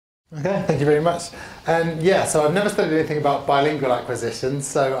Okay, thank you very much. Yeah, so I've never studied anything about bilingual acquisition,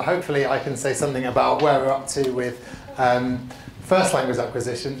 so hopefully I can say something about where we're up to with first language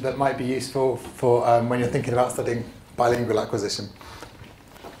acquisition that might be useful for when you're thinking about studying bilingual acquisition.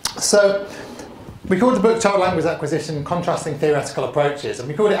 So we called the book Child Language Acquisition, Contrasting Theoretical Approaches, and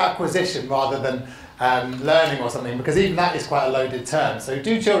we called it acquisition rather than learning or something, because even that is quite a loaded term. So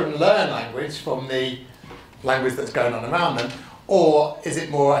do children learn language from the language that's going on around them, or is it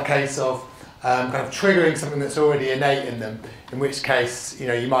more a case of kind of triggering something that's already innate in them, in which case you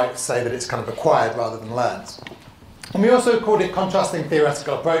might say that it's kind of acquired rather than learned. And we also called it Contrasting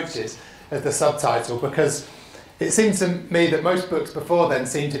Theoretical Approaches as the subtitle, because it seems to me that most books before then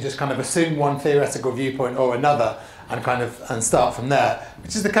seem to just kind of assume one theoretical viewpoint or another and start from there,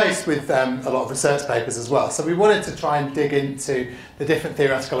 which is the case with a lot of research papers as well. So we wanted to try and dig into the different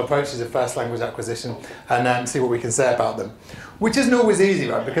theoretical approaches of first language acquisition and see what we can say about them, which isn't always easy,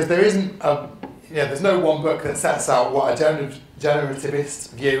 right? Because there isn't there's no one book that sets out what a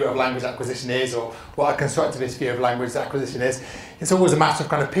generativist view of language acquisition is, or what a constructivist view of language acquisition is. It's always a matter of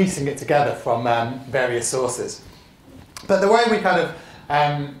kind of piecing it together from various sources. But the way we kind of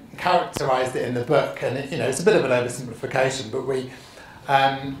characterised it in the book, and it's a bit of an oversimplification, but we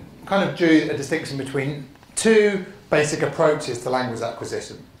kind of drew a distinction between two basic approaches to language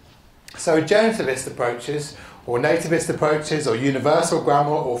acquisition. So generativist approaches, or nativist approaches, or universal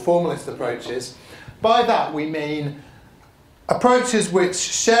grammar, or formalist approaches. By that we mean approaches which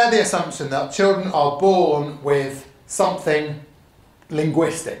share the assumption that children are born with something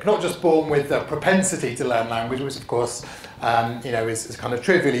linguistic, not just born with the propensity to learn language, which of course is kind of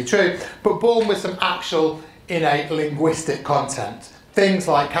trivially true, but born with some actual innate linguistic content. Things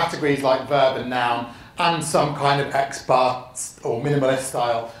like categories like verb and noun, and some kind of ex-part or minimalist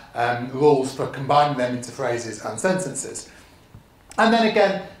style rules for combining them into phrases and sentences. And then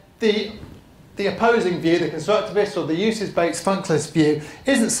again, the opposing view, the constructivist or the usage-based functionalist view,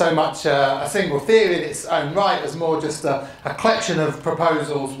 isn't so much a single theory in its own right as more just a collection of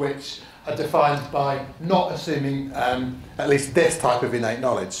proposals which are defined by not assuming at least this type of innate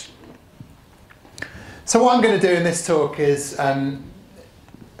knowledge. So what I'm going to do in this talk is kind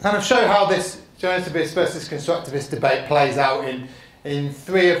of show how this generativist versus constructivist debate plays out in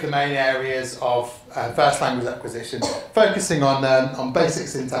three of the main areas of first language acquisition, focusing on basic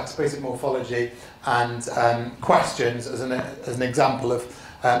syntax, basic morphology, and questions as an example of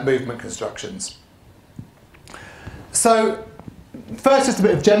movement constructions. So first, just a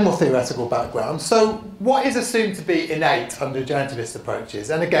bit of general theoretical background. So what is assumed to be innate under generativist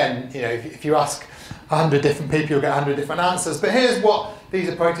approaches? And again, if you ask 100 different people, you'll get 100 different answers. But here's what these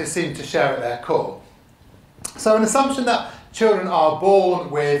approaches seem to share at their core. So an assumption that children are born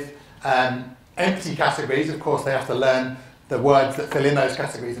with empty categories. Of course, they have to learn the words that fill in those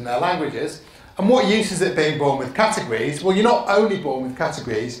categories in their languages. And what use is it being born with categories? Well, you're not only born with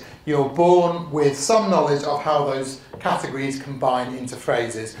categories, you're born with some knowledge of how those categories combine into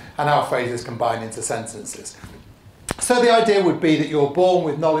phrases and how phrases combine into sentences. So the idea would be that you're born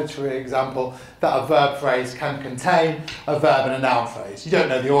with knowledge, for example, that a verb phrase can contain a verb and a noun phrase. You don't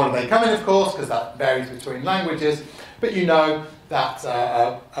know the order they come in, of course, because that varies between languages, but you know that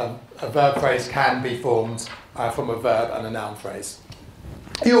a verb phrase can be formed from a verb and a noun phrase.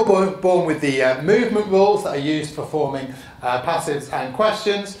 You're born with the movement rules that are used for forming passives and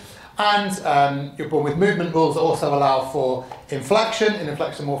questions, and you're born with movement rules that also allow for inflection in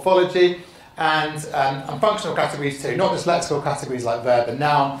inflectional morphology, and functional categories too, not just lexical categories like verb and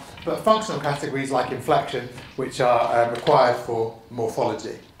noun, but functional categories like inflection, which are required for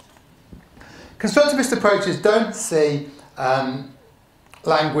morphology. Constructivist approaches don't see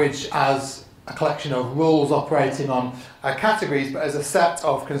language as a collection of rules operating on categories, but as a set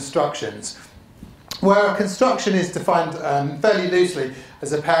of constructions, where a construction is defined fairly loosely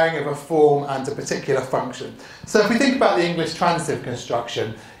as a pairing of a form and a particular function. So if we think about the English transitive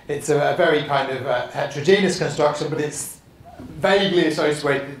construction, it's a very kind of heterogeneous construction, but it's vaguely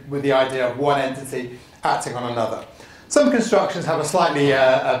associated with the idea of one entity acting on another. Some constructions have a slightly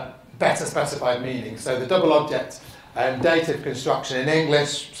better specified meaning. So the double object dative construction in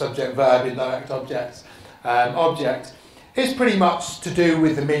English, subject, verb, indirect object, object, is pretty much to do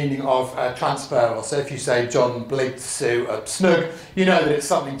with the meaning of transferal. So if you say John bligged Sue a snug, you know that it's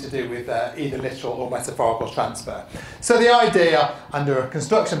something to do with either literal or metaphorical transfer. So the idea under a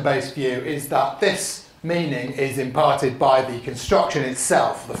construction-based view is that this meaning is imparted by the construction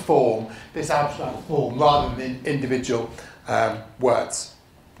itself, the form, this abstract form, rather than individual words.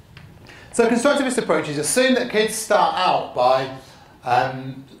 So constructivist approaches assume that kids start out by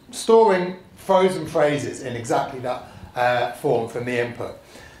storing frozen phrases in exactly that form from the input.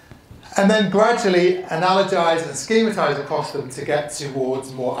 and then gradually analogize and schematize across them to get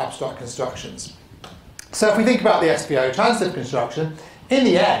towards more abstract constructions. So if we think about the SVO transitive construction, in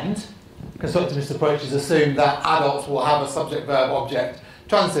the end, constructivist approaches assume that adults will have a subject-verb-object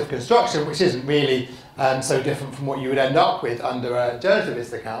transitive construction, which isn't really so different from what you would end up with under a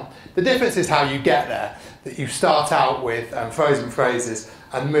generativist account. The difference is how you get there, that you start out with frozen phrases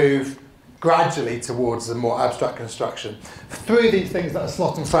and move gradually towards a more abstract construction through these things that are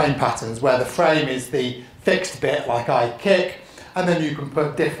slot and frame patterns, where the frame is the fixed bit, like I kick, and then you can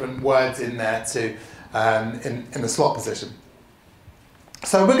put different words in there to in the slot position.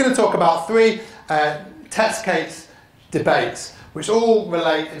 So we're going to talk about three test case debates, which all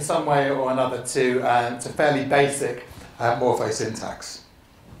relate in some way or another to fairly basic morphosyntax.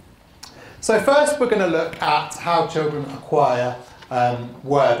 So first we're going to look at how children acquire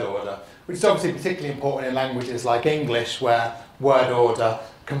word order, which is obviously particularly important in languages like English, where word order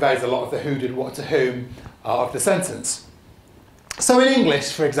conveys a lot of the who did what to whom of the sentence. So in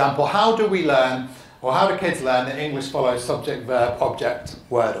English, for example, how do we learn, or how do kids learn that English follows subject, verb, object,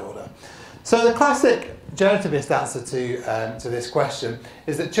 word order? So the classic generativist answer to this question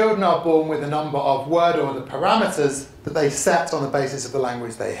is that children are born with a number of word order parameters that they set on the basis of the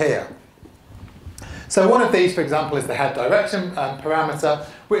language they hear. So one of these, for example, is the head direction parameter,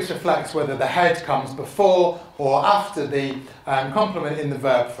 which reflects whether the head comes before or after the complement in the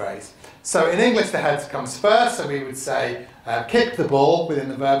verb phrase. So in English, the head comes first, so we would say kick the ball within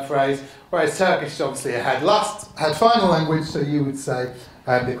the verb phrase, whereas Turkish is obviously a head final language, so you would say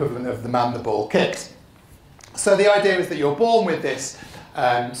the equivalent of the man the ball kicked. So the idea is that you're born with this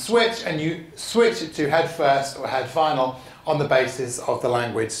switch, and you switch it to head first or head final on the basis of the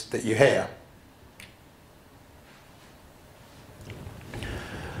language that you hear.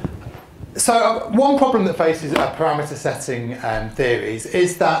 So one problem that faces parameter setting theories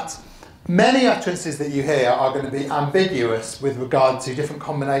is that many utterances that you hear are going to be ambiguous with regard to different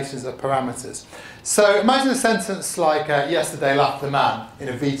combinations of parameters. So imagine a sentence like, yesterday laughed the man, in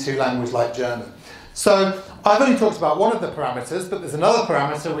a V2 language like German. So I've only talked about one of the parameters, but there's another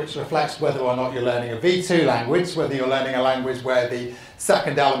parameter which reflects whether or not you're learning a V2 language, whether you're learning a language where the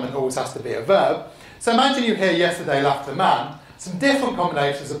second element always has to be a verb. So imagine you hear yesterday laughed the man. Some different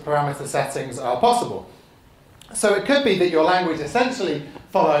combinations of parameter settings are possible. So it could be that your language essentially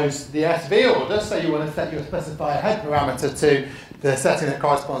follows the SV order, so you want to specify a head parameter to the setting that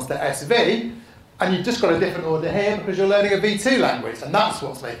corresponds to SV, and you've just got a different order here because you're learning a V2 language, and that's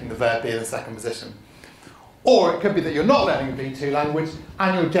what's making the verb be in the second position. Or it could be that you're not learning a V2 language,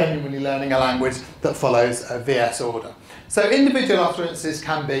 and you're genuinely learning a language that follows a VS order. So individual utterances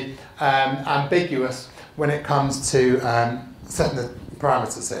can be ambiguous when it comes to setting the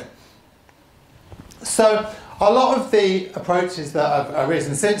parameters here. So a lot of the approaches that have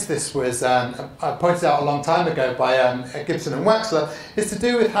arisen since this was pointed out a long time ago by Gibson and Wexler is to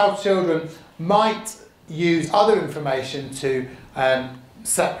do with how children might use other information to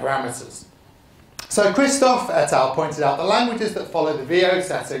set parameters. So Christoph et al. Pointed out the languages that follow the VO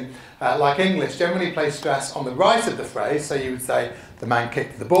setting, like English, generally place stress on the right of the phrase, so you would say the man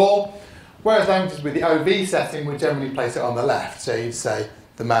kicked the ball, whereas languages with the OV setting would generally place it on the left, so you'd say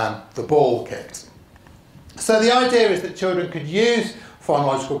the man the ball kicked. So the idea is that children could use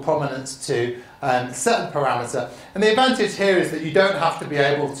phonological prominence to set the parameter, and the advantage here is that you don't have to be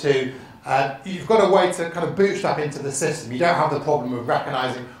able to, you've got a way to kind of bootstrap into the system. You don't have the problem of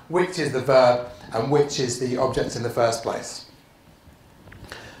recognising which is the verb and which is the object in the first place.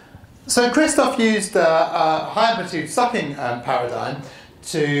 So Christoph used a high amplitude sucking paradigm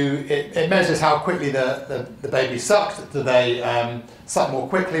it measures how quickly the baby sucked. Do they suck more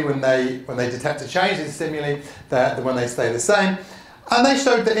quickly when they detect a change in stimuli than when they stay the same? And they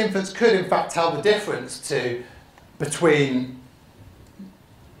showed that infants could in fact tell the difference between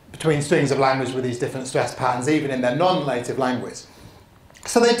strings of language with these different stress patterns, even in their non-native language.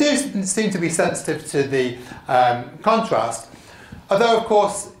 So they do seem to be sensitive to the contrast, although of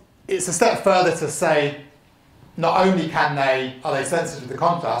course it's a step further to say not only are they sensitive to the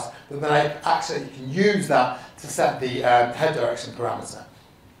contrast, but they actually can use that to set the head direction parameter.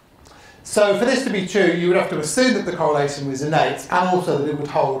 So for this to be true, you would have to assume that the correlation was innate, and also that it would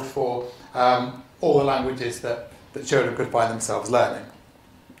hold for all the languages that children could find themselves learning.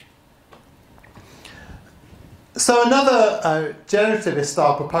 So another generativist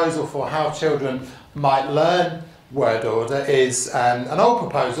style proposal for how children might learn word order is an old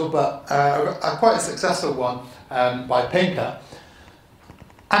proposal, but quite a successful one by Pinker.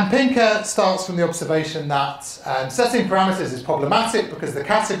 And Pinker starts from the observation that setting parameters is problematic because the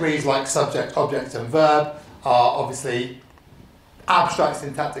categories like subject, object and verb are obviously abstract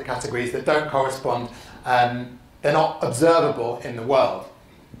syntactic categories that don't correspond, they're not observable in the world.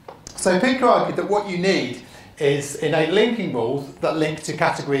 So Pinker argued that what you need is innate linking rules that link to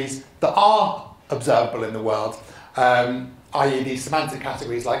categories that are observable in the world, i.e. these semantic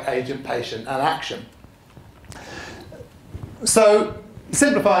categories like agent, patient, and action. So,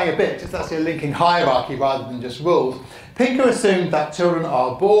 simplifying a bit, just actually a linking hierarchy rather than just rules, Pinker assumed that children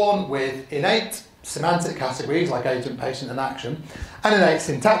are born with innate semantic categories like agent, patient, and action, and innate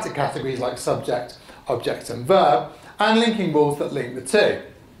syntactic categories like subject, object, and verb, and linking rules that link the two.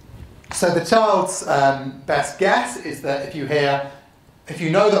 So the child's best guess is that if you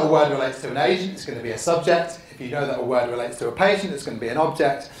know that a word relates to an agent, it's going to be a subject. If you know that a word relates to a patient, it's going to be an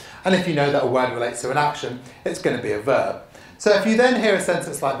object. And if you know that a word relates to an action, it's going to be a verb. So if you then hear a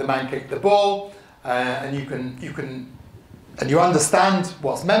sentence like "the man kicked the ball," and you understand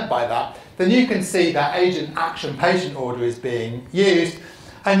what's meant by that, then you can see that agent, action, patient order is being used,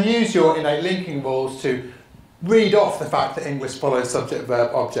 and use your innate linking rules to read off the fact that English follows subject,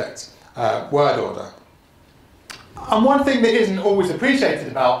 verb, object, word order. And one thing that isn't always appreciated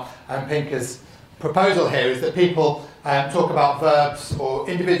about Pinker's proposal here is that people talk about verbs or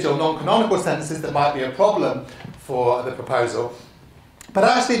individual non-canonical sentences that might be a problem for the proposal. But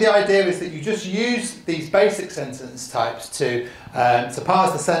actually the idea is that you just use these basic sentence types to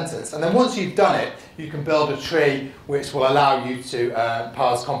parse the sentence, and then once you've done it, you can build a tree which will allow you to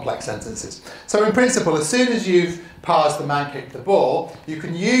parse complex sentences. So in principle, as soon as you've parsed "the man kicked the ball," you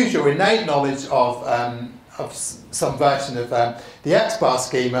can use your innate knowledge of some version of the X-bar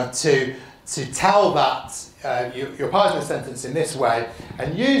schema to tell that you're parsing a sentence in this way,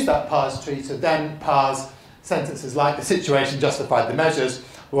 and use that parse tree to then parse sentences like "the situation justified the measures,"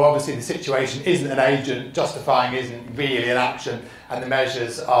 where obviously the situation isn't an agent, justifying isn't really an action, and the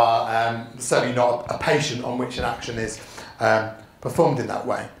measures are certainly not a patient on which an action is performed in that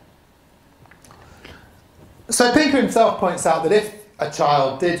way. So Pinker himself points out that if a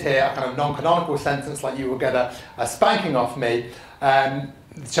child did hear a kind of non-canonical sentence like "you will get a spanking off me,"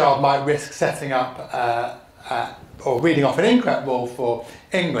 the child might risk setting up or reading off an incorrect rule for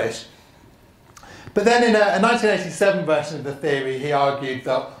English. But then in a 1987 version of the theory, he argued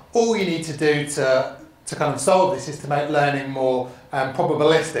that all you need to do to kind of solve this is to make learning more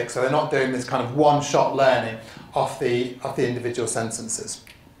probabilistic, so they're not doing this kind of one-shot learning of the individual sentences.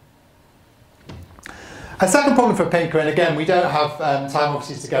 A second problem for Pinker, and again we don't have time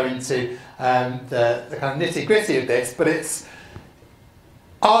obviously to go into the kind of nitty-gritty of this, but it's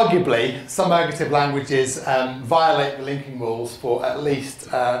arguably some ergative languages violate the linking rules for at least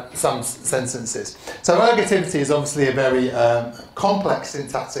some sentences. So ergativity is obviously a very complex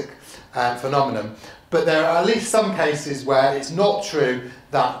syntactic phenomenon, but there are at least some cases where it's not true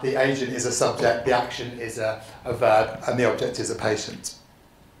that the agent is a subject, the action is a verb, and the object is a patient.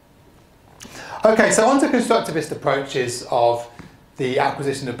 Okay, so on to constructivist approaches of the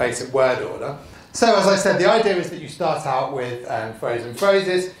acquisition of basic word order. So as I said, the idea is that you start out with phrase and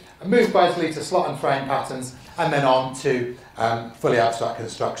phrases, and move gradually to slot and frame patterns, and then on to fully abstract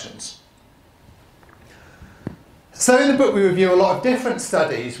constructions. So in the book we review a lot of different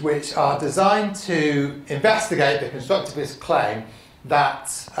studies which are designed to investigate the constructivist claim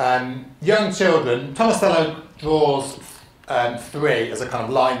that young children, Tomasello draws 3 as a kind of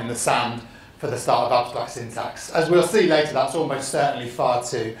line in the sand for the start of abstract syntax. As we'll see later, that's almost certainly far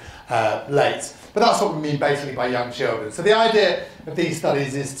too late. But that's what we mean basically by young children. So the idea of these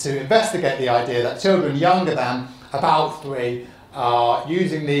studies is to investigate the idea that children younger than about 3 are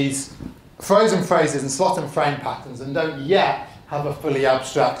using these frozen phrases and slot and frame patterns and don't yet have a fully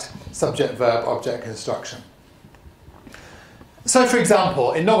abstract subject-verb-object construction. So for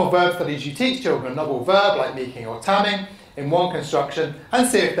example, in novel verb studies, you teach children a novel verb like meeking or tamming in one construction and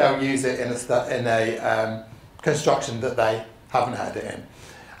see if they'll use it in a construction that they haven't heard it in.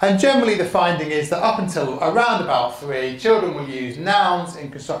 And generally the finding is that up until around about 3, children will use nouns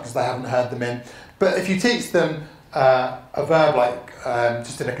in constructions they haven't heard them in. But if you teach them a verb like,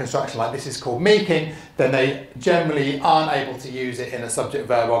 just in a construction like this is called meeking, then they generally aren't able to use it in a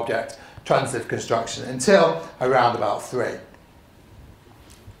subject-verb-object transitive construction until around about 3.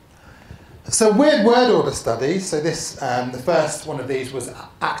 So weird word order studies, so this, the first one of these was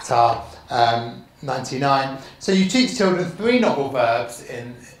ACTAR 99. So you teach children 3 novel verbs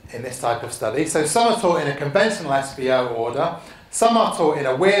in this type of study. So some are taught in a conventional SVO order, some are taught in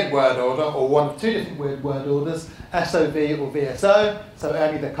a weird word order, or one of 2 different weird word orders, SOV or VSO, so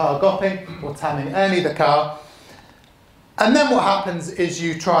Ernie the car gopping, or tamming Ernie the car. And then what happens is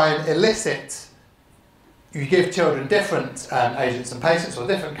you try and elicit, you give children different agents and patients, or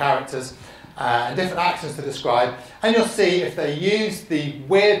different characters, and different actions to describe, and you'll see if they use the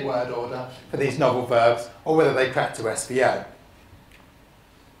weird word order for these novel verbs or whether they correct to SVO.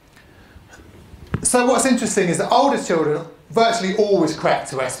 So what's interesting is that older children virtually always correct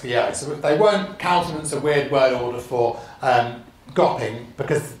to SVO, so they won't countenance a weird word order for gopping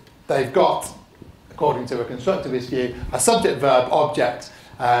because they've got, according to a constructivist view, a subject-verb-object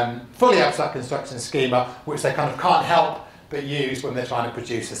fully abstract construction schema which they kind of can't help but use when they're trying to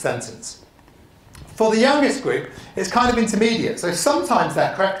produce a sentence. For the youngest group, it's kind of intermediate. So sometimes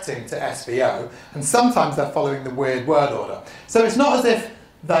they're correcting to SVO, and sometimes they're following the weird word order. So it's not as if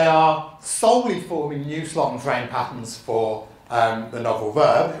they are solely forming new slot and frame patterns for the novel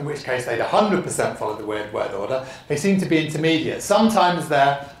verb, in which case they'd 100% follow the weird word order. They seem to be intermediate. Sometimes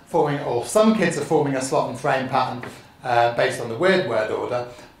they're forming, or some kids are forming a slot and frame pattern based on the weird word order,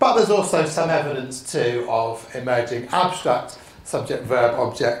 but there's also some evidence too of emerging abstract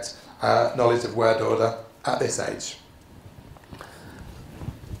subject-verb-object knowledge of word order at this age.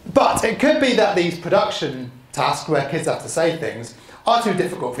 But it could be that these production tasks where kids have to say things are too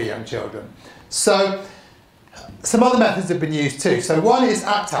difficult for young children. So some other methods have been used too. So one is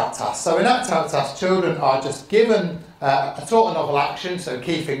act-out tasks. So in act-out tasks, children are just given a taught a novel action. So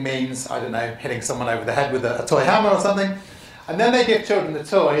keefing means, I don't know, hitting someone over the head with a toy hammer or something. And then they give children the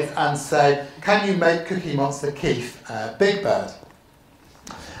toys and say, can you make Cookie Monster keef Big Bird?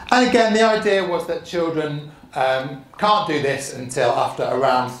 And again, the idea was that children can't do this until after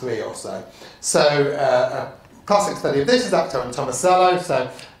around 3 or so. So a classic study of this is Acto and Tomasello. So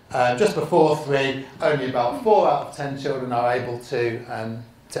just before 3, only about 4 out of 10 children are able to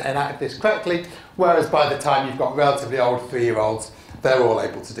enact this correctly, whereas by the time you've got relatively old 3-year-olds, they're all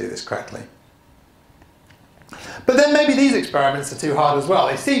able to do this correctly. But then maybe these experiments are too hard as well.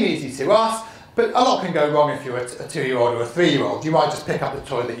 They seem easy to us, but a lot can go wrong if you're a 2-year-old or a 3-year-old. You might just pick up the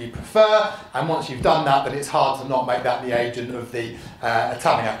toy that you prefer, and once you've done that, then it's hard to not make that the agent of the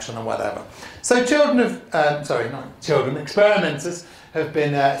tabbing action or whatever. So experimenters have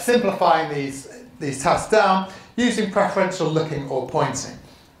been simplifying these tasks down using preferential looking or pointing.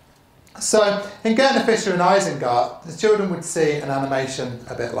 So in Gertner, Fisher and Isengard, the children would see an animation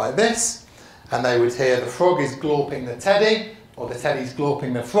a bit like this, and they would hear the frog is glorping the teddy, or the teddy's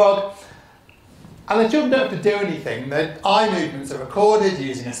glorping the frog. And the children don't have to do anything. The eye movements are recorded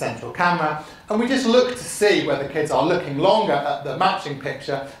using a central camera, and we just look to see whether kids are looking longer at the matching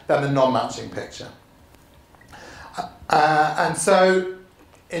picture than the non-matching picture. And so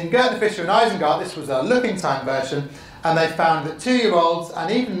in Gertner, Fisher and Isengard, this was a looking time version, and they found that 2-year-olds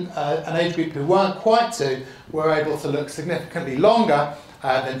and even an age group who weren't quite 2 were able to look significantly longer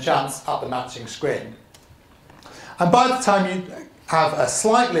than chance at the matching screen. And by the time you have a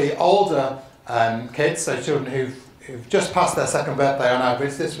slightly older kids, so children who've just passed their second birthday on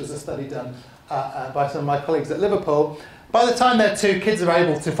average, this was a study done by some of my colleagues at Liverpool, by the time they're 2, kids are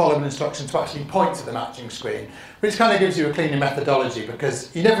able to follow an instruction to actually point to the matching screen, which kind of gives you a cleaner methodology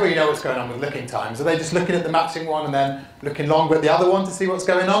because you never really know what's going on with looking times. Are they just looking at the matching one and then looking longer at the other one to see what's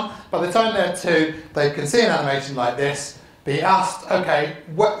going on? By the time they're 2, they can see an animation like this, be asked, okay,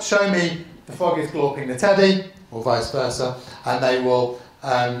 show me the frog is glorping the teddy, or vice versa, and they will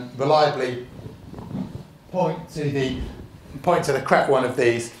reliably point to the correct one of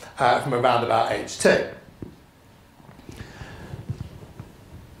these from around about age 2.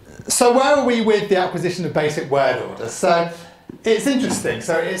 So where are we with the acquisition of basic word order? So it's interesting.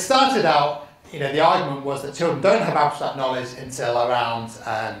 So it started out, the argument was that children don't have abstract knowledge until around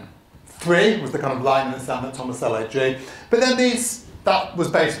 3 was the kind of line in the sand that Tomasello drew. But then that was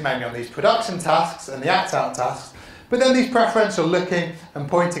based mainly on these production tasks and the act-out tasks. But then these preferential looking and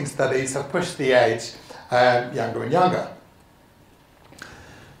pointing studies have pushed the age younger and younger.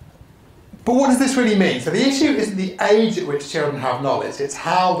 But what does this really mean? So the issue isn't the age at which children have knowledge, it's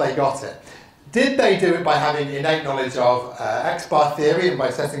how they got it. Did they do it by having innate knowledge of X-bar theory and by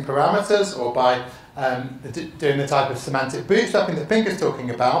setting parameters, or by doing the type of semantic bootstrapping that Pink is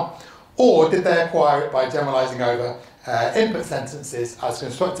talking about? Or did they acquire it by generalizing over input sentences, as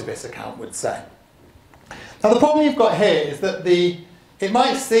constructivist account would say? Now the problem you've got here is that it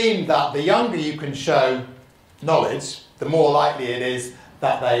might seem that the younger you can show knowledge, the more likely it is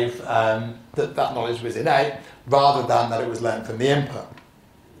that that knowledge was innate, rather than that it was learned from the input.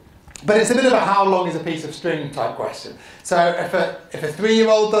 But it's a bit of a how long is a piece of string type question. So if a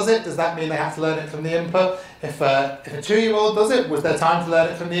 3-year-old does it, does that mean they have to learn it from the input? If a 2-year-old does it, was there time to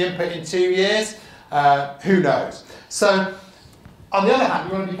learn it from the input in 2 years? Who knows? So on the other hand,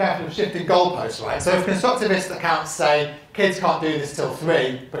 we want to be careful of shifting goalposts, right? So if constructivist accounts say kids can't do this till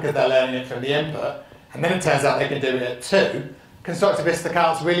 3 because they're learning it from the input, and then it turns out they can do it at 2, constructivist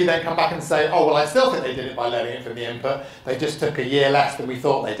accounts really then come back and say, oh, well, I still think they did it by learning it from the input. They just took a year less than we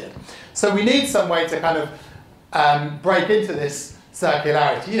thought they did. So we need some way to kind of break into this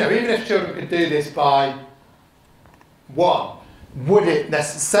circularity. You know, even if children could do this by 1, would it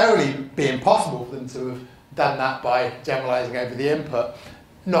necessarily be impossible for them to have done that by generalising over the input?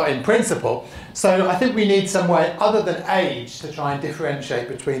 Not in principle. So I think we need some way other than age to try and differentiate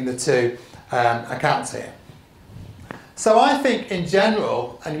between the two accounts here. So I think in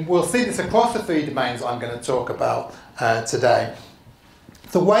general, and we'll see this across the 3 domains I'm going to talk about today,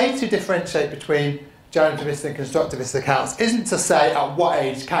 the way to differentiate between generativist and constructivist accounts isn't to say at what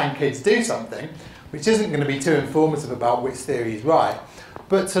age can kids do something, which isn't going to be too informative about which theory is right,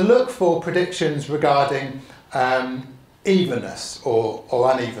 but to look for predictions regarding evenness or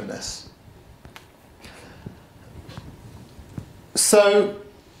unevenness. So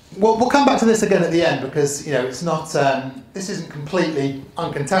we'll come back to this again at the end because, you know, it's not, this isn't completely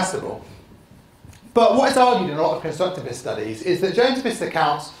uncontestable. But what is argued in a lot of constructivist studies is that generativist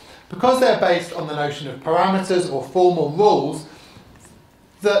accounts, because they're based on the notion of parameters or formal rules,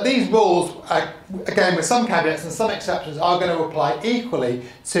 that these rules, again with some caveats and some exceptions, are going to apply equally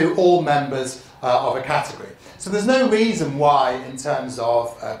to all members of a category. So there's no reason why, in terms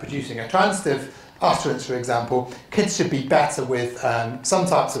of producing a transitive utterance, for example, kids should be better with some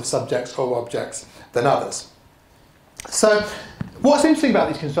types of subjects or objects than others. So what's interesting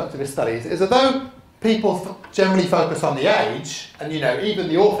about these constructivist studies is that though people generally focus on the age, and, you know, even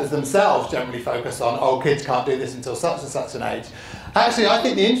the authors themselves generally focus on, oh, kids can't do this until such and such an age. Actually, I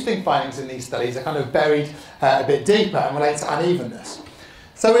think the interesting findings in these studies are kind of buried a bit deeper and relate to unevenness.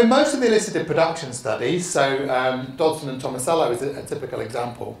 So in most of the elicited production studies, so Dodson and Tomasello is a typical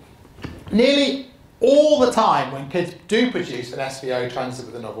example, nearly all the time when kids do produce an SVO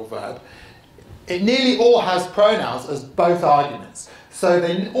transitive with a novel verb, it nearly all has pronouns as both arguments. So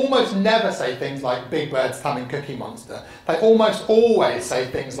they almost never say things like big bird's tanning cookie monster. They almost always say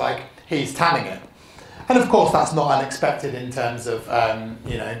things like he's tanning it. And of course that's not unexpected in terms of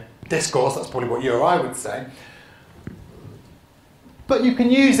you know, discourse. That's probably what you or I would say. But you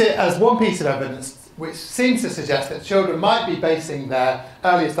can use it as one piece of evidence which seems to suggest that children might be basing their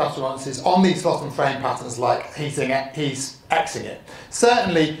earliest utterances on these slot and frame patterns like he's Xing it.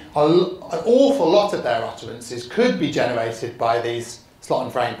 Certainly an awful lot of their utterances could be generated by these slot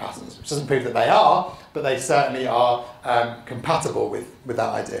and frame patterns, which doesn't prove that they are, but they certainly are compatible with that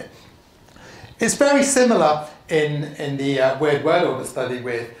idea. It's very similar in the weird word order study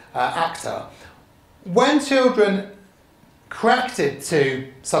with ACTA. When children corrected to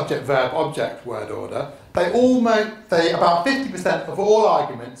subject-verb-object word order, about 50% of all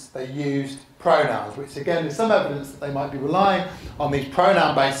arguments, they used pronouns, which again is some evidence that they might be relying on these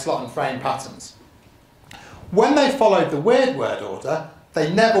pronoun-based slot and frame patterns. When they followed the weird word order,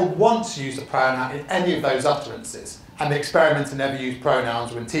 they never once used a pronoun in any of those utterances, and the experimenter never used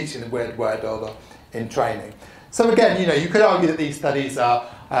pronouns when teaching the weird word order in training. So again, you know, you could argue that these studies are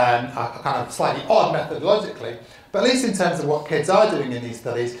kind of slightly odd methodologically, but at least in terms of what kids are doing in these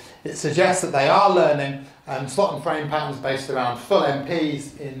studies, it suggests that they are learning slot and frame patterns based around full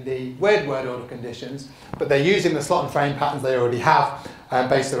MPs in the weird word order conditions, but they're using the slot and frame patterns they already have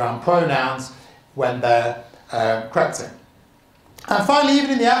based around pronouns when they're correcting. And finally,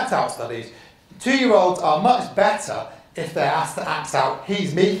 even in the act-out studies, 2-year-olds are much better if they're asked to act out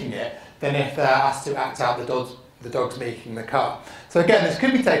he's meeking it than if they're asked to act out the dog's meeking the car. So again, this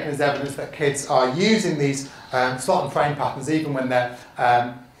could be taken as evidence that kids are using these slot and frame patterns even when they're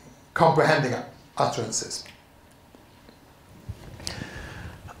comprehending utterances.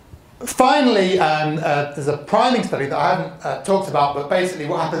 Finally, there's a priming study that I haven't talked about, but basically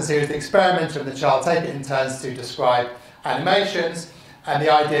what happens here is the experimenter and the child take it in turns to describe animations, and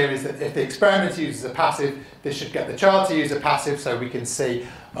the idea is that if the experimenter uses a passive, this should get the child to use a passive, so we can see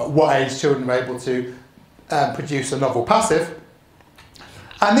at what age children are able to produce a novel passive.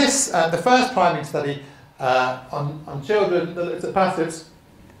 And this, the first priming study on children that looks at passives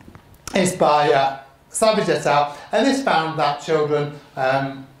is by Savage et al. And this found that children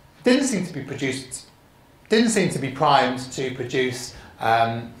didn't seem to be primed to produce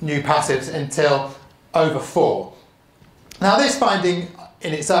new passives until over 4. Now this finding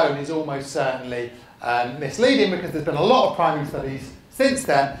in its own is almost certainly misleading because there's been a lot of priming studies since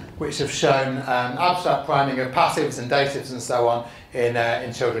then which have shown abstract priming of passives and datives and so on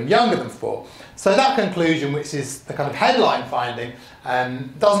in children younger than 4. So that conclusion, which is the kind of headline finding,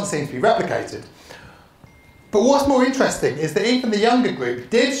 doesn't seem to be replicated. But what's more interesting is that even the younger group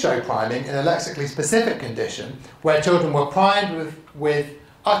did show priming in a lexically specific condition where children were primed with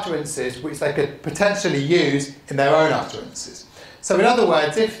utterances which they could potentially use in their own utterances. So in other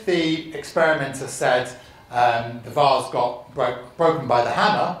words, if the experimenter said the vase got broken by the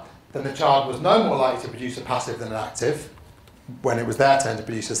hammer, then the child was no more likely to produce a passive than an active when it was their turn to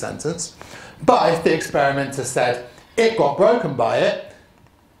produce a sentence. But if the experimenter said it got broken by it,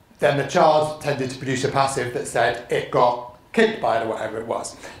 then the child tended to produce a passive that said it got kicked by it or whatever it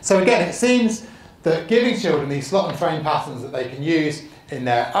was. So again, it seems that giving children these slot and frame patterns that they can use in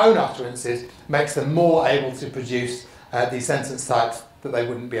their own utterances makes them more able to produce these sentence types that they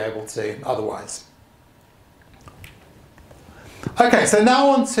wouldn't be able to otherwise. Okay, so now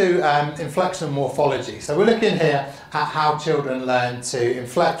on to inflectional morphology. So we're looking here at how children learn to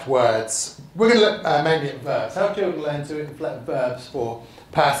inflect words. We're going to look mainly at verbs. How children learn to inflect verbs for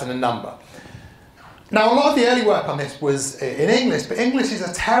person and number. Now, a lot of the early work on this was in English, but English is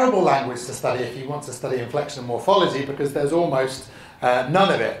a terrible language to study if you want to study inflectional morphology because there's almost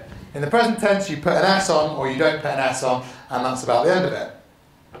none of it. In the present tense, you put an S on or you don't put an S on, and that's about the end of it.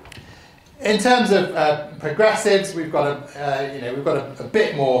 In terms of progressives, we've got a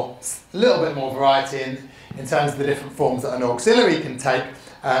bit more, a little bit more variety in terms of the different forms that an auxiliary can take,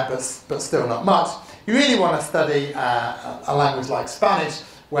 but still not much. You really want to study a language like Spanish,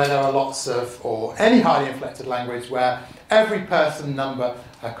 where there are lots of, or any highly inflected language, where every person number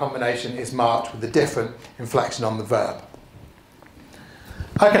combination is marked with a different inflection on the verb.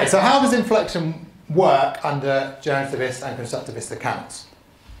 Okay, so how does inflection work under generativist and constructivist accounts?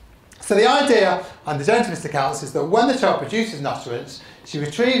 So the idea under generativist accounts is that when the child produces an utterance, she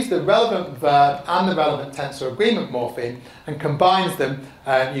retrieves the relevant verb and the relevant tense or agreement morpheme and combines them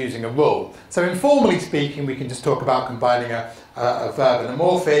using a rule. So informally speaking, we can just talk about combining a verb and a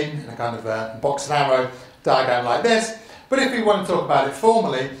morpheme in a kind of a box and arrow diagram like this. But if we want to talk about it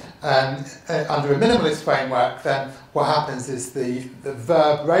formally, under a minimalist framework, then what happens is the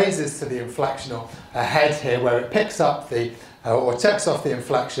verb raises to the inflectional head here, where it picks up the or checks off the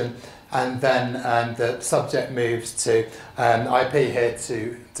inflection, and then the subject moves to IP here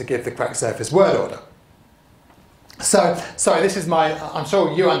to give the correct surface word order. So, sorry, this is my, I'm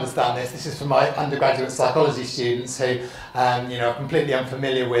sure you understand this, this is for my undergraduate psychology students who are completely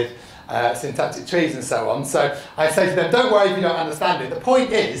unfamiliar with syntactic trees and so on. So I say to them, don't worry if you don't understand it. The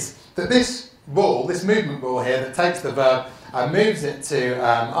point is that this rule, this movement rule here that takes the verb and moves it to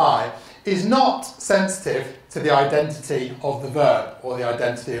I, is not sensitive to the identity of the verb or the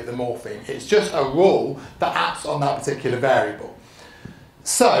identity of the morpheme. It's just a rule that acts on that particular variable.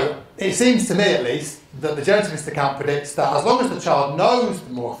 So it seems to me, at least, that the generativist account predicts that as long as the child knows the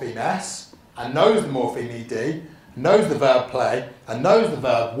morpheme S and knows the morpheme ED, knows the verb play and knows the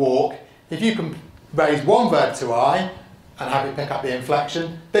verb walk, if you can raise one verb to I and have it pick up the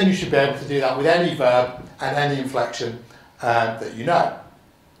inflection, then you should be able to do that with any verb and any inflection that you know.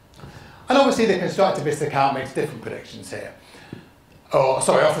 And obviously the constructivist account makes different predictions here. Or,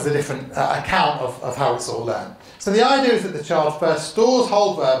 sorry, offers a different account of how it's all learned. So the idea is that the child first stores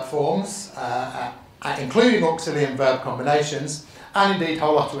whole verb forms, including auxiliary and verb combinations, and indeed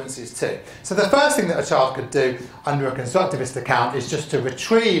whole utterances too. So the first thing that a child could do under a constructivist account is just to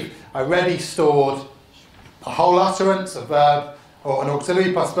retrieve a ready stored a whole utterance, a verb, or an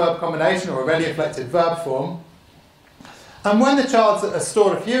auxiliary plus verb combination, or a ready inflected verb form. And when the child has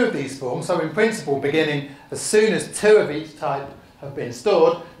stored a few of these forms, so in principle beginning as soon as 2 of each type have been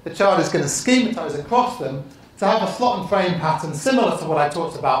stored, the child is going to schematise across them to have a slot and frame pattern similar to what I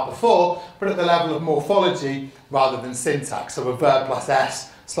talked about before, but at the level of morphology rather than syntax. So a verb plus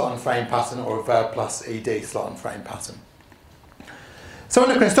S slot and frame pattern, or a verb plus ED slot and frame pattern. So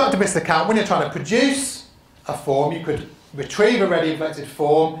in a constructivist account, when you're trying to produce a form, you could retrieve a ready inflected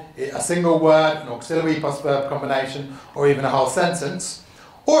form, a single word, an auxiliary plus verb combination, or even a whole sentence.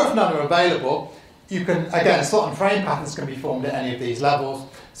 Or if none are available, you can, again, slot and frame patterns can be formed at any of these levels.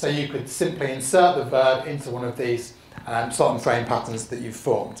 So you could simply insert the verb into one of these slot and frame patterns that you've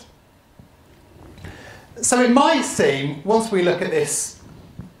formed. So it might seem, once we look at this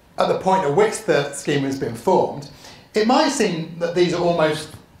at the point at which the schema has been formed, it might seem that these are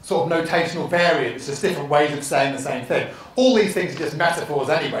almost sort of notational variants, just different ways of saying the same thing. All these things are just metaphors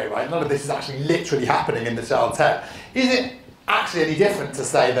anyway, right? None of this is actually literally happening in the child's head. Is it actually any different to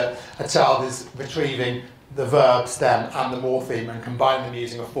say that a child is retrieving the verb stem and the morpheme and combining them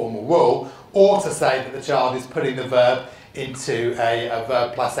using a formal rule, or to say that the child is putting the verb into a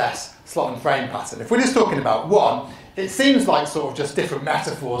verb plus S slot and frame pattern? If we're just talking about one, it seems like sort of just different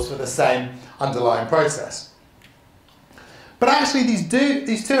metaphors for the same underlying process. But actually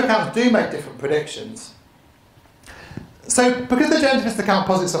these two accounts do make different predictions. So because the generativist account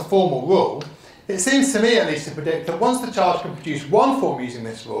posits a formal rule, it seems to me at least to predict that once the child can produce one form using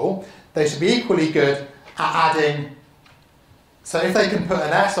this rule, they should be equally good at adding So if they can put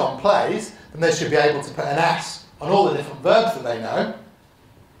an S on plays, then they should be able to put an S on all the different verbs that they know.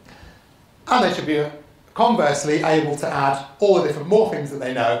 And they should be, conversely, able to add all the different morphemes that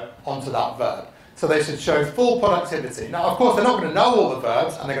they know onto that verb. So they should show full productivity. Now, of course, they're not going to know all the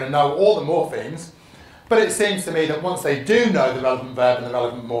verbs, and they're going to know all the morphemes, but it seems to me that once they do know the relevant verb and the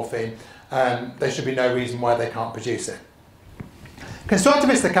relevant morpheme, there should be no reason why they can't produce it.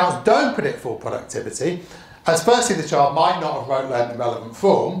 Constructivist accounts don't predict full productivity, as firstly the child might not have learned the relevant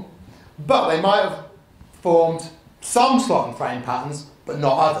form, but they might have formed some slot and frame patterns, but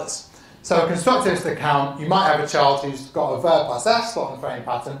not others. So a constructivist account, you might have a child who's got a verb plus S slot and frame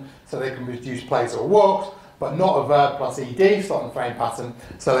pattern, so they can produce plays or walked, but not a verb plus ED slot and frame pattern,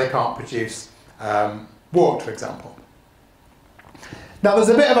 so they can't produce walked, for example. Now there's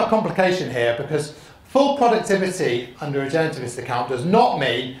a bit of a complication here, because full productivity under a generativist account does not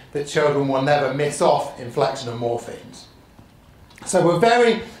mean that children will never miss off inflectional morphemes. So a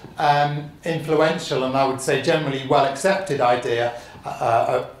very influential, and I would say generally well accepted idea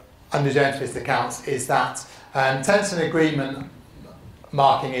under generativist accounts is that tense and agreement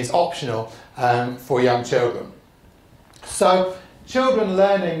marking is optional for young children. So children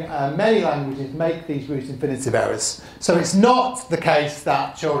learning many languages make these root infinitive errors. So it's not the case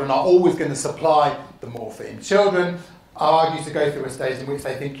that children are always going to supply the morpheme. Children are argued to go through a stage in which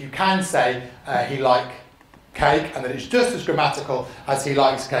they think you can say he liked cake, and that it's just as grammatical as he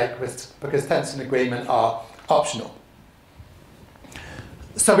likes cake, because tense and agreement are optional.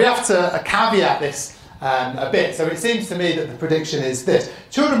 So we have to caveat this a bit. So it seems to me that the prediction is this.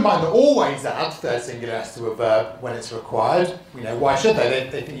 Children might not always add third singular S to a verb when it's required. You know, why should they?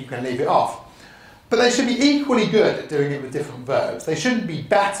 They think you can leave it off. But they should be equally good at doing it with different verbs. They shouldn't be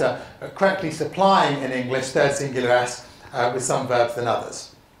better at correctly supplying in English third singular S with some verbs than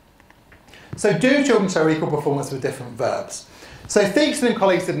others. So do children show equal performance with different verbs? So Theakson and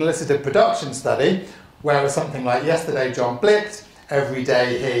colleagues did an elicited production study where it was something like yesterday John blinked, every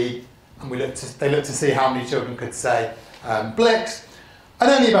day he, and they looked to see how many children could say blinks, and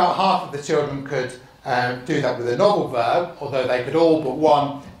only about half of the children could do that with a novel verb, although they could all but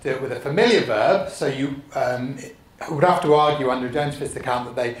one do it with a familiar verb. So you would have to argue under a generativist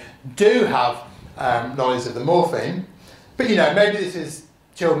account that they do have knowledge of the morpheme. But you know, maybe this is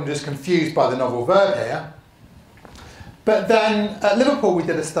children just confused by the novel verb here. But then at Liverpool we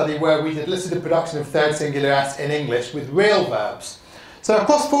did a study where we did elicited production of third singular S in English with real verbs. So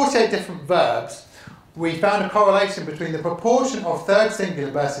across 48 different verbs, we found a correlation between the proportion of third singular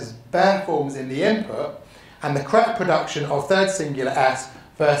versus bare forms in the input and the correct production of third singular S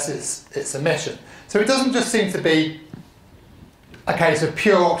versus its omission. So it doesn't just seem to be a case of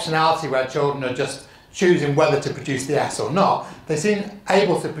pure optionality where children are just choosing whether to produce the S or not. They seem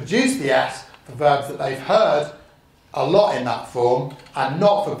able to produce the S for verbs that they've heard a lot in that form and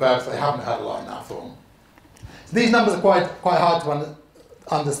not for verbs they haven't heard a lot in that form. So these numbers are quite hard to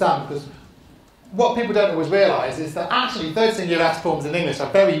understand, because what people don't always realise is that actually third singular S forms in English are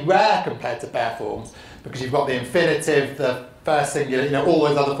very rare compared to bare forms, because you've got the infinitive, the first singular, you know, all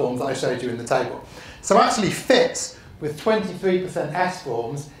those other forms that I showed you in the table. So actually fits with 23% S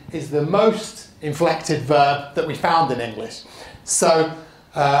forms is the most inflected verb that we found in English. So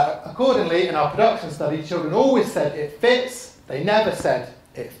accordingly, in our production study, children always said it fits, they never said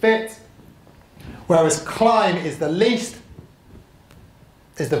it fits, whereas climb is the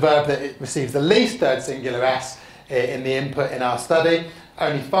verb that it receives the least third singular S in the input in our study.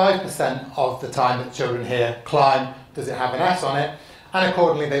 Only 5% of the time that children hear climb does it have an S on it, and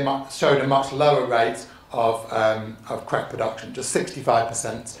accordingly they showed a much lower rate of correct production, just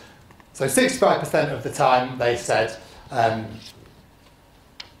 65%. So 65% of the time they said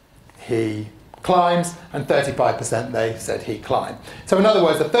he climbs, and 35% they said he climbed. So in other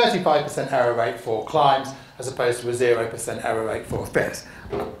words, a 35% error rate for climbs as opposed to a 0% error rate for fits.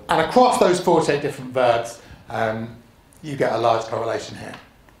 And across those 48 different verbs, you get a large correlation here.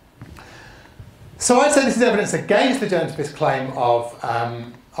 So I'd say this is evidence against the generativist claim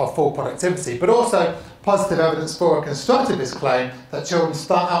of full productivity, but also positive evidence for a constructivist claim that children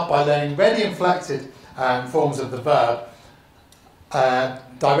start out by learning ready inflected forms of the verb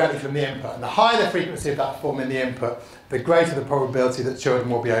directly from the input. And the higher the frequency of that form in the input, the greater the probability that children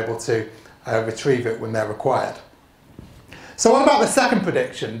will be able to retrieve it when they're required. So what about the second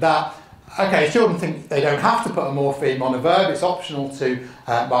prediction? That, okay, children think they don't have to put a morpheme on a verb, it's optional to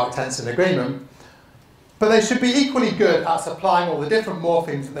mark tense and agreement, but they should be equally good at supplying all the different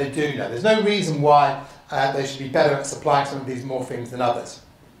morphemes that they do know. There's no reason why they should be better at supplying some of these morphemes than others.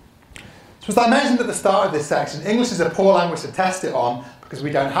 So as I mentioned at the start of this section, English is a poor language to test it on because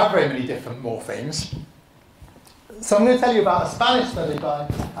we don't have very many different morphemes. So I'm going to tell you about a Spanish study by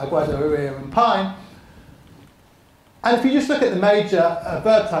Aguado, Urrea and Pine. And if you just look at the major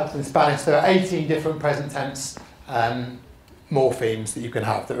verb types in Spanish, there are 18 different present tense morphemes that you can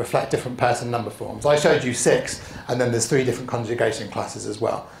have that reflect different person number forms. I showed you 6, and then there's 3 different conjugation classes as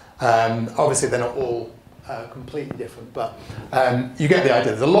well. Obviously, they're not all completely different, but you get the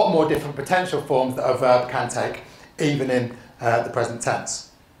idea. There's a lot more different potential forms that a verb can take, even in the present tense.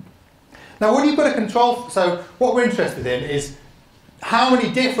 Now, what you've got to control, so what we're interested in is how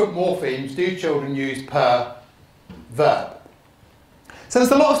many different morphemes do children use per verb. So there's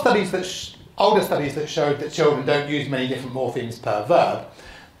a lot of studies that, older studies that showed that children don't use many different morphemes per verb,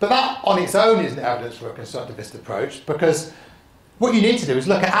 but that on its own isn't evidence for a constructivist approach, because what you need to do is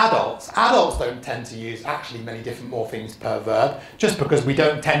look at adults. Adults don't tend to use actually many different morphemes per verb, just because we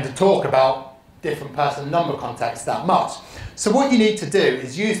don't tend to talk about different person number contexts that much. So what you need to do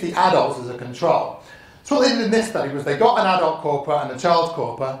is use the adults as a control. So what they did in this study was they got an adult corpora and a child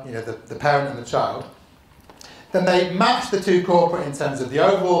corpora, you know, the parent and the child. Then they matched the 2 corpora in terms of the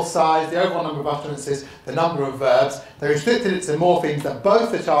overall size, the overall number of utterances, the number of verbs. They restricted it to morphemes that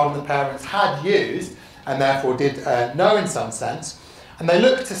both the child and the parents had used, and therefore did know in some sense. And they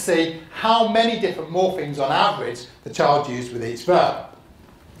looked to see how many different morphemes on average the child used with each verb.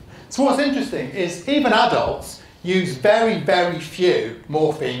 So what's interesting is even adults use very, very few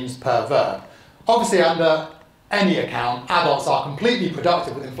morphemes per verb. Obviously, under any account, adults are completely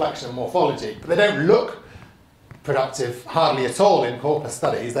productive with inflection and morphology, but they don't look productive hardly at all in corpus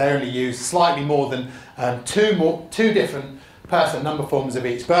studies. They only use slightly more than two different person number forms of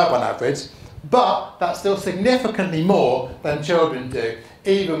each verb on average, but that's still significantly more than children do,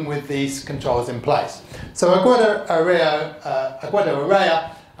 even with these controls in place. So Aguado, Urrea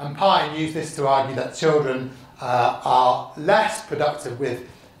and Pine use this to argue that children are less productive with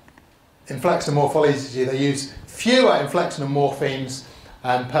inflection morphology. They use fewer inflectional morphemes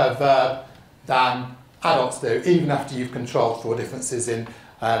per verb than adults do, even after you've controlled for differences in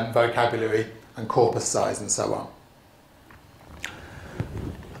vocabulary and corpus size and so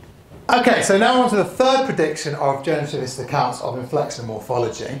on. Okay, so now on to the third prediction of generativist accounts of inflection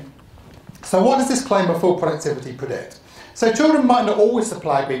morphology. So what does this claim of full productivity predict? So children might not always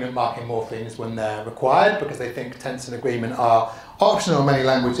supply agreement marking morphemes when they're required, because they think tense and agreement are optional in many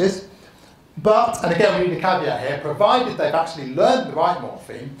languages. But, and again we need a caveat here, provided they've actually learned the right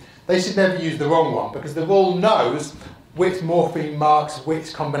morpheme, they should never use the wrong one, because the rule knows which morpheme marks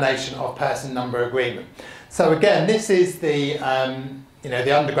which combination of person number agreement. So again, this is the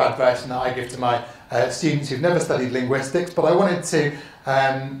the undergrad version that I give to my students who've never studied linguistics, but I wanted to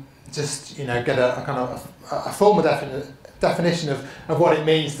just get a kind of a formal definition of what it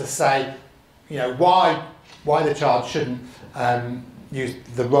means to say, why the child shouldn't use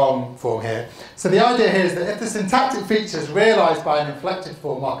the wrong form here. So the idea here is that if the syntactic features realised by an inflected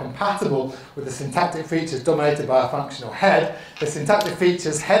form are compatible with the syntactic features dominated by a functional head, the syntactic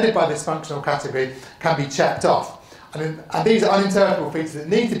features headed by this functional category can be checked off. And these are uninterpretable features that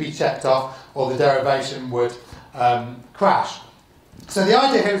need to be checked off, or the derivation would crash. So the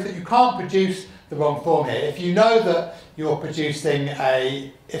idea here is that you can't produce the wrong form here. If you know that you're producing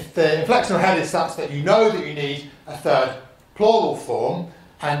if the inflectional head is such that you know that you need a third plural form,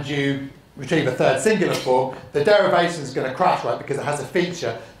 and you retrieve a third singular form, the derivation is going to crash, right, because it has a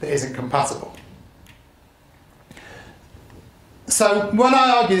feature that isn't compatible. So when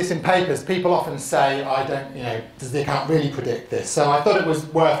I argue this in papers, people often say, does the account really predict this? So I thought it was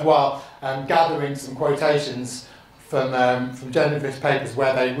worthwhile gathering some quotations from generativist papers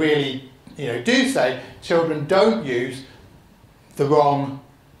where they really do say children don't use the wrong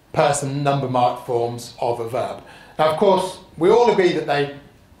person number marked forms of a verb. Now, of course, we all agree that they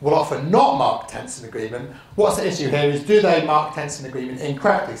will often not mark tense and agreement. What's the issue here is, do they mark tense and agreement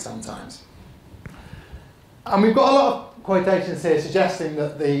incorrectly sometimes? And we've got a lot of quotations here suggesting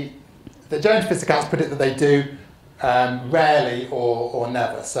that the generativist accounts predict that they do rarely or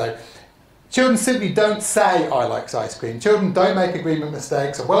never. So children simply don't say "I likes ice cream." Children don't make agreement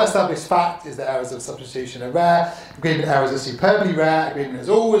mistakes. A well-established fact is that errors of substitution are rare. Agreement errors are superbly rare. Agreement is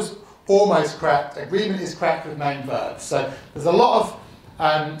always almost correct. Agreement is correct with main verbs. So there's a lot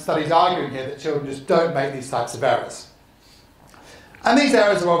of studies arguing here that children just don't make these types of errors. And these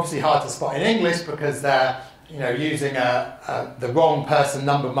errors are obviously hard to spot in English because they're using the wrong person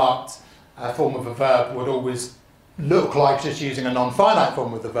number marked form of a verb would always look like just using a non-finite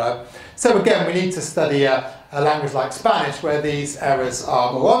form of the verb. So again, we need to study a language like Spanish where these errors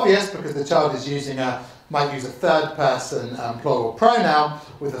are more obvious, because the child is might use a third person plural pronoun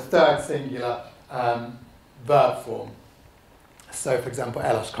with a third singular verb form. So for example,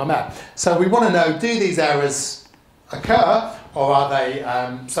 ellos comer. So we want to know, do these errors occur, or are they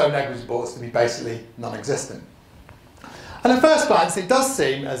so negligible as to be basically non-existent? And at first glance, it does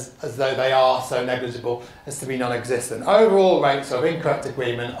seem as though they are so negligible as to be non-existent. Overall rates of incorrect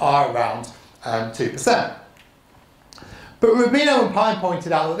agreement are around 2%. But Rubino and Pine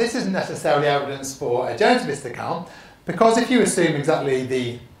pointed out that this isn't necessarily evidence for a generativist account, because if you assume exactly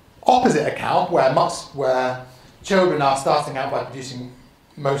the opposite account, where children are starting out by producing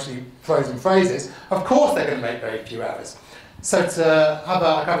mostly frozen phrases, of course they're going to make very few errors. So to have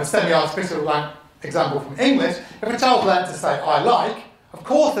a kind of semi-artificial example from English, if a child learns to say "I like," of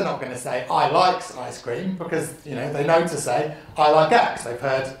course they're not going to say "I likes ice cream," because they know to say "I like X." They've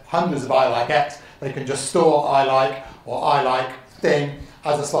heard hundreds of "I like X." They can just store "I like" or "I like thing"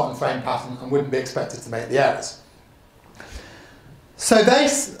 as a slot and frame pattern and wouldn't be expected to make the errors. So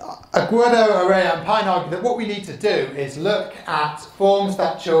Aguado, Araya and Pine argue that what we need to do is look at forms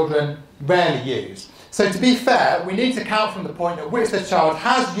that children rarely use. So to be fair, we need to count from the point at which the child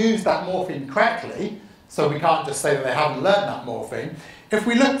has used that morpheme correctly, so we can't just say that they haven't learned that morpheme. If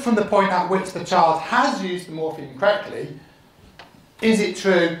we look from the point at which the child has used the morpheme correctly, is it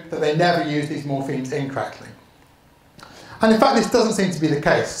true that they never use these morphemes incorrectly? And in fact, this doesn't seem to be the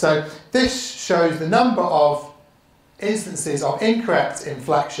case. So this shows the number of instances of incorrect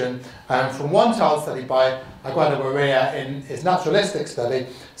inflection from one child study by Aguado Araya in his naturalistic study.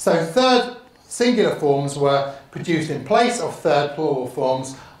 So third singular forms were produced in place of third plural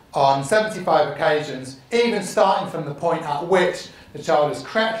forms on 75 occasions, even starting from the point at which the child has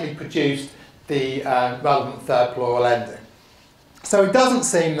correctly produced the relevant third plural ending. So it doesn't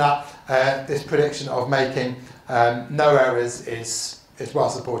seem that this prediction of making no errors is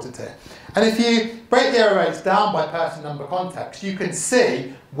well supported here. And if you break the error rates down by person, number, context, you can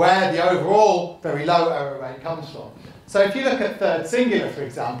see where the overall very low error rate comes from. So if you look at third singular, for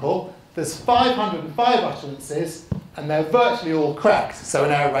example, there's 505 utterances, and they're virtually all correct, so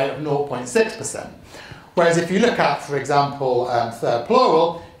an error rate of 0.6%. Whereas if you look at, for example, third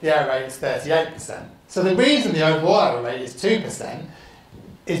plural, the error rate is 38%. So the reason the overall error rate is 2%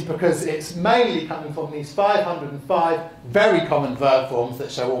 is because it's mainly coming from these 505 very common verb forms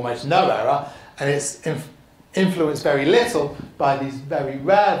that show almost no error, and it's influenced very little by these very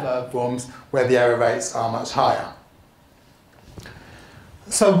rare verb forms where the error rates are much higher.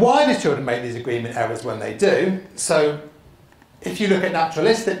 So why do children make these agreement errors when they do? So if you look at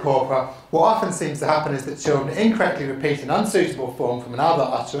naturalistic corpora, what often seems to happen is that children incorrectly repeat an unsuitable form from another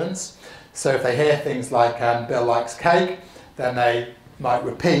utterance. So if they hear things like Bill likes cake, then they might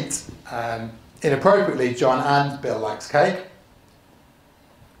repeat inappropriately John and Bill likes cake.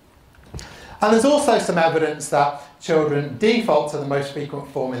 And there's also some evidence that children default to the most frequent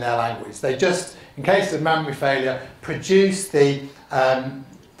form in their language. They just, in case of memory failure, produce the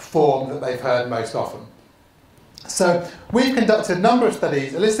form that they've heard most often. So we've conducted a number of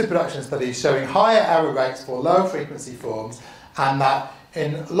studies, elicited production studies, showing higher error rates for low frequency forms, and that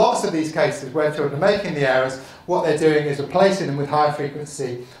in lots of these cases where children are making the errors, what they're doing is replacing them with high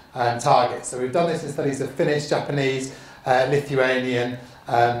frequency targets. So we've done this in studies of Finnish, Japanese, Lithuanian,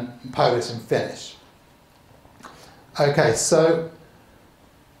 Polish and Finnish. Okay, so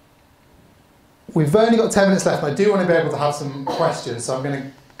we've only got 10 minutes left, and I do want to be able to have some questions, so I'm going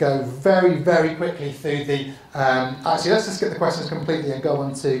to go very, very quickly through the... actually, let's just get the questions completely and go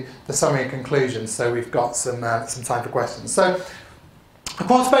on to the summary and conclusion, so we've got some time for questions. So,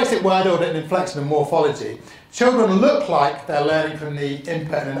 across basic word order and inflection and morphology, children look like they're learning from the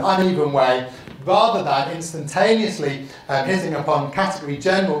input in an uneven way, rather than instantaneously hitting upon category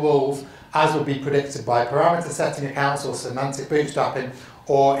general rules as would be predicted by parameter setting accounts or semantic bootstrapping,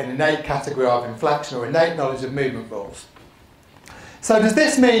 or an innate category of inflection or innate knowledge of movement rules. So does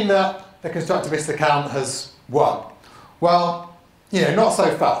this mean that the constructivist account has won? Well, not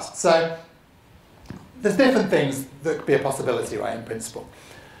so fast. So there's different things that could be a possibility, right, in principle.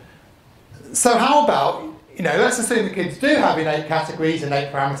 So how about, let's assume the kids do have innate categories,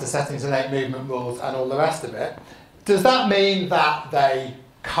 innate parameter settings, innate movement rules, and all the rest of it. Does that mean that they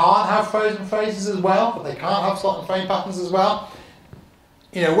can't have frozen phrases as well, that they can't have slot and frame patterns as well?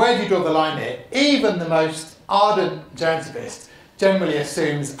 Where do you draw the line here? Even the most ardent generativist generally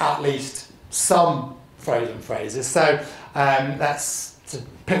assumes at least some frozen phrases. So let's to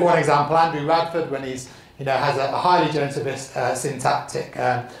pick one example, Andrew Radford, when he's has a highly generativist syntactic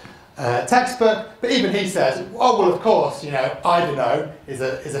textbook, but even he says, oh well, of course, I don't know is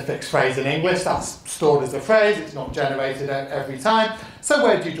a fixed phrase in English. That's stored as a phrase. It's not generated every time. So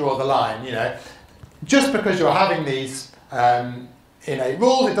where do you draw the line? Just because you're having these innate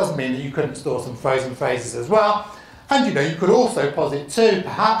rules, it doesn't mean that you couldn't store some frozen phrases as well. And you could also posit too,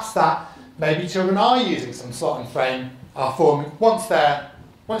 perhaps, that maybe children are using some slot and frame, are forming, once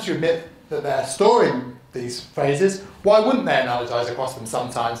you admit that they're storing these phrases, why wouldn't they analogize across them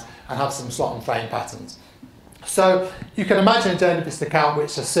sometimes and have some slot and frame patterns? So you can imagine a generativist account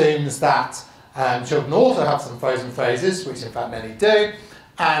which assumes that children also have some frozen phrases, which in fact many do,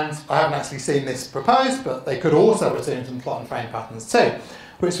 and I haven't actually seen this proposed, but they could also assume some slot and frame patterns too,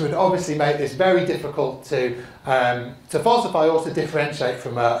 which would obviously make this very difficult to falsify or to differentiate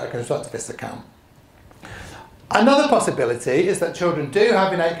from a constructivist account. Another possibility is that children do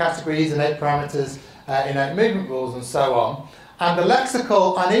have innate categories, innate parameters, innate movement rules and so on, and the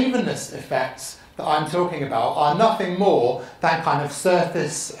lexical unevenness effects that I'm talking about are nothing more than kind of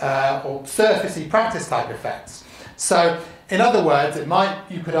surface or surfacey practice type effects. So in other words,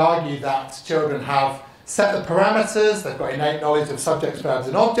 you could argue that children have set the parameters, they've got innate knowledge of subjects, verbs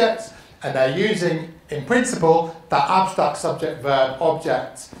and objects, and they're using, in principle, that abstract subject, verb,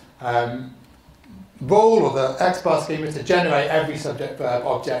 object rule or the X-bar schema to generate every subject, verb,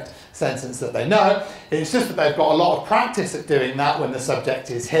 object sentence that they know. It's just that they've got a lot of practice at doing that when the subject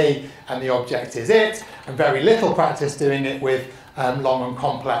is he and the object is it, and very little practice doing it with long and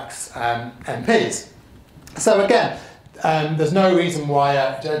complex MPs. So again, there's no reason why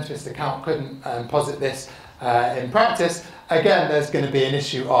a generativist account couldn't posit this in practice. Again, there's going to be an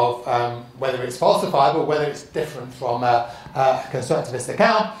issue of whether it's falsifiable, whether it's different from a constructivist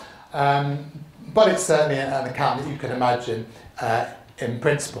account, but it's certainly an account that you can imagine in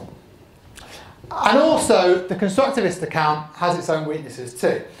principle. And also, the constructivist account has its own weaknesses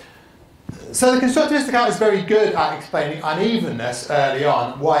too. So the constructivist account is very good at explaining unevenness early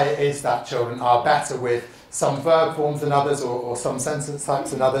on, why it is that children are better with some verb forms than others or some sentence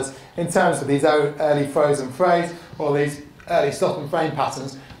types than others in terms of these early frozen phrase or these early stop and frame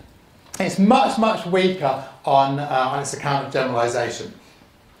patterns. It's much, much weaker on its account of generalization.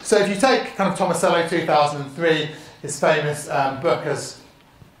 So if you take kind of Tomasello 2003, his famous book as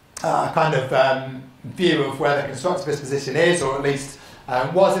a kind of view of where the constructivist position is, or at least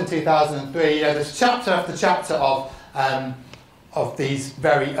was in 2003, you know, there's chapter after chapter of these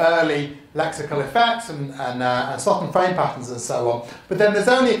very early lexical effects and slot and frame patterns and so on. But then there's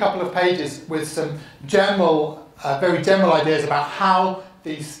only a couple of pages with some general, very general ideas about how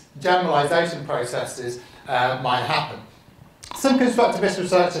these generalization processes might happen. Some constructivist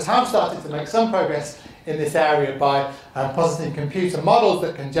researchers have started to make some progress in this area by positing computer models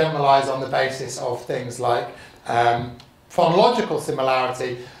that can generalize on the basis of things like phonological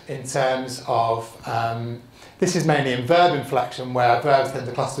similarity in terms of, this is mainly in verb inflection where verbs tend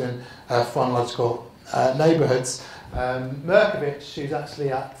to cluster in phonological neighbourhoods. Merkovich, who's actually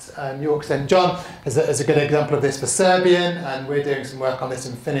at York St John, is a good example of this for Serbian, and we're doing some work on this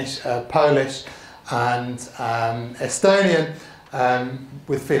in Finnish, Polish and Estonian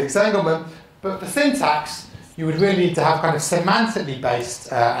with Felix Engelman. But for syntax, you would really need to have kind of semantically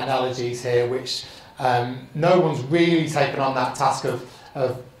based analogies here, which no one's really taken on that task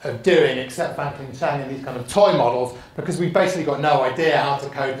of doing, except Franklin Chang and these kind of toy models, because we've basically got no idea how to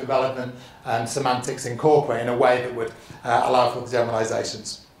code the relevant semantics in corpora in a way that would allow for the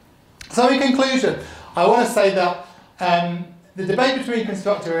generalizations. So in conclusion, I want to say that the debate between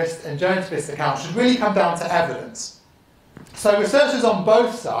constructivist and generativist accounts should really come down to evidence. So researchers on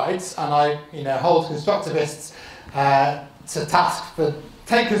both sides, and I hold constructivists to task for,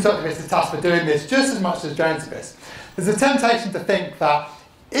 take constructivists to task for doing this just as much as generativists. There's a temptation to think that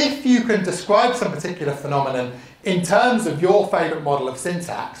if you can describe some particular phenomenon in terms of your favourite model of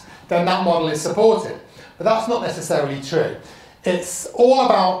syntax, then that model is supported. But that's not necessarily true. It's all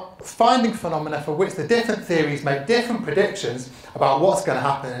about finding phenomena for which the different theories make different predictions about what's going to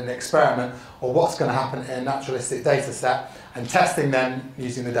happen in an experiment or what's going to happen in a naturalistic data set and testing them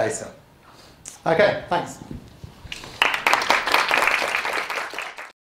using the data. Okay, thanks.